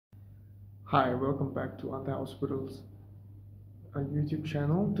Hi, welcome back to Antai Hospital's YouTube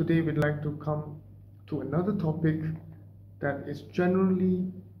channel. Today we'd like to come to another topic that is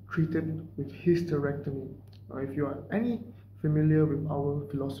generally treated with hysterectomy. Now, if you are any familiar with our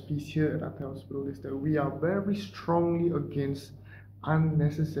philosophies here at Antai Hospital, is that we are very strongly against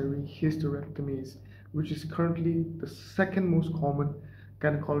unnecessary hysterectomies, which is currently the second most common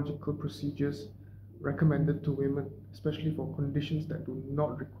gynecological procedures recommended to women, especially for conditions that do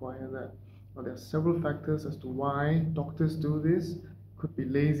not require that. Now, there are several factors as to why doctors do this. It could be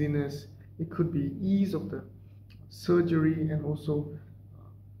laziness, it could be ease of the surgery, and also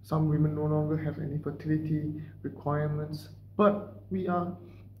some women no longer have any fertility requirements. But we are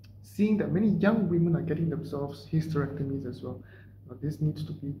seeing that many young women are getting themselves hysterectomies as well. Now, this needs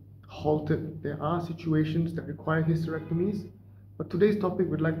to be halted. There are situations that require hysterectomies, but today's topic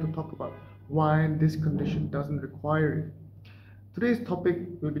we'd like to talk about why this condition doesn't require it. Today's topic,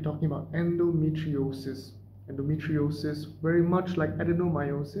 we'll be talking about endometriosis. Endometriosis, very much like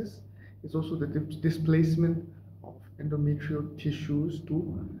adenomyosis, is also the displacement of endometrial tissues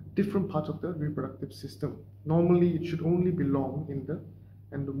to different parts of the reproductive system. Normally, it should only belong in the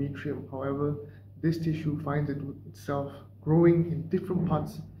endometrium. However, this tissue finds itself growing in different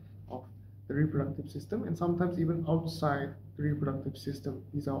parts of the reproductive system and sometimes even outside the reproductive system.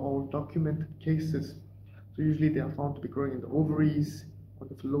 These are all documented cases. So usually they are found to be growing in the ovaries, on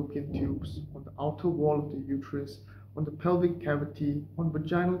the fallopian tubes, on the outer wall of the uterus, on the pelvic cavity, on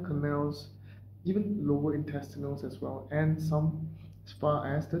vaginal canals, even lower intestinals as well, and some as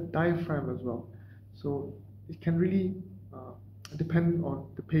far as the diaphragm as well. So it can really depend on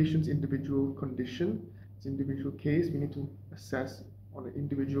the patient's individual condition, its individual case. We need to assess on an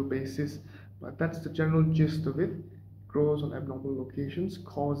individual basis, but that's the general gist of it. It grows on abnormal locations,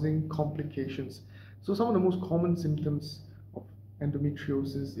 causing complications. So some of the most common symptoms of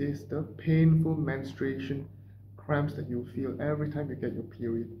endometriosis is the painful menstruation cramps that you feel every time you get your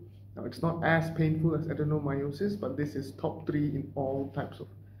period. Now, it's not as painful as adenomyosis, but this is top 3 in all types of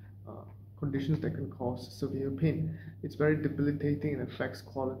conditions that can cause severe pain. It's very debilitating and affects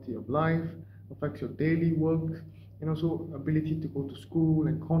quality of life, affects your daily work, and also ability to go to school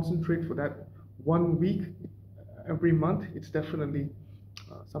and concentrate for that 1 week every month. It's definitely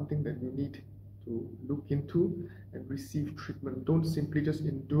something that you need to look into and receive treatment. Don't simply just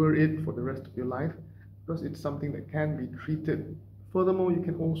endure it for the rest of your life, because it's something that can be treated. Furthermore, you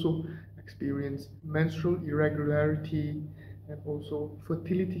can also experience menstrual irregularity and also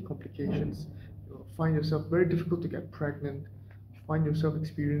fertility complications. You'll find yourself very difficult to get pregnant. You find yourself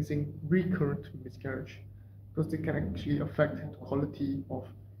experiencing recurrent miscarriage, because they can actually affect the quality of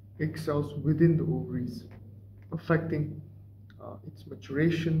egg cells within the ovaries, affecting its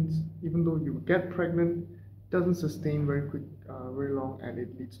maturations. Even though you get pregnant, it doesn't sustain very long, and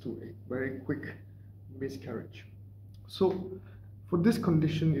it leads to a very quick miscarriage. So for this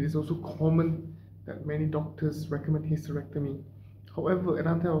condition, it is also common that many doctors recommend hysterectomy. However, at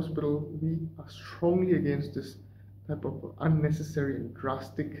Antai Hospital, we are strongly against this type of unnecessary and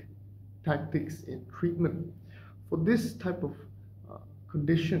drastic tactics in treatment. For this type of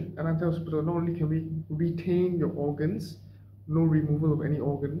condition at Antai Hospital, not only can we retain your organs, no removal of any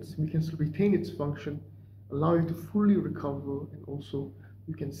organs, we can still retain its function, allow you to fully recover, and also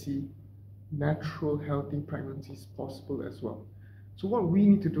you can see natural healthy pregnancies possible as well. So what we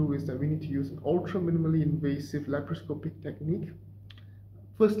need to do is that we need to use an ultra minimally invasive laparoscopic technique.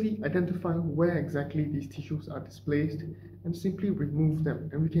 Firstly, identify where exactly these tissues are displaced and simply remove them,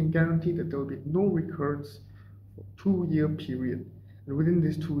 and we can guarantee that there will be no recurrence for a 2-year period. And within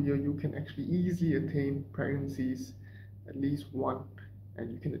this 2 year, you can actually easily attain pregnancies, at least one,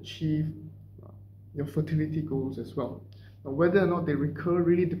 and you can achieve your fertility goals as well. Now, whether or not they recur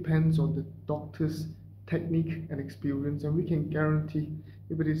really depends on the doctor's technique and experience, and we can guarantee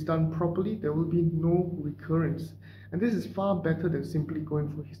if it is done properly, there will be no recurrence. And this is far better than simply going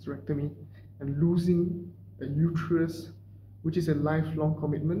for hysterectomy and losing a uterus, which is a lifelong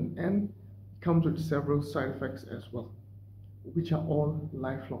commitment and comes with several side effects as well, which are all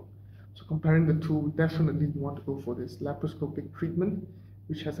lifelong. So comparing the two, definitely you want to go for this laparoscopic treatment,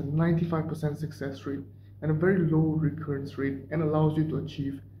 which has a 95% success rate and a very low recurrence rate, and allows you to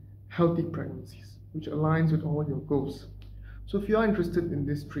achieve healthy pregnancies, which aligns with all your goals. So if you are interested in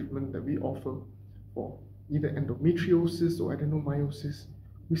this treatment that we offer for either endometriosis or adenomyosis,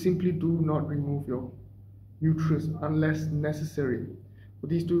 we simply do not remove your uterus unless necessary. For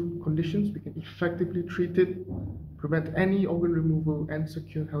these two conditions, we can effectively treat it, prevent any organ removal, and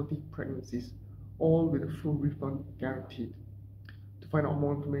secure healthy pregnancies, all with a full refund guaranteed. To find out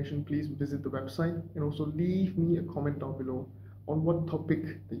more information, please visit the website and also leave me a comment down below on what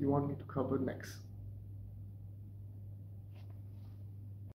topic that you want me to cover next.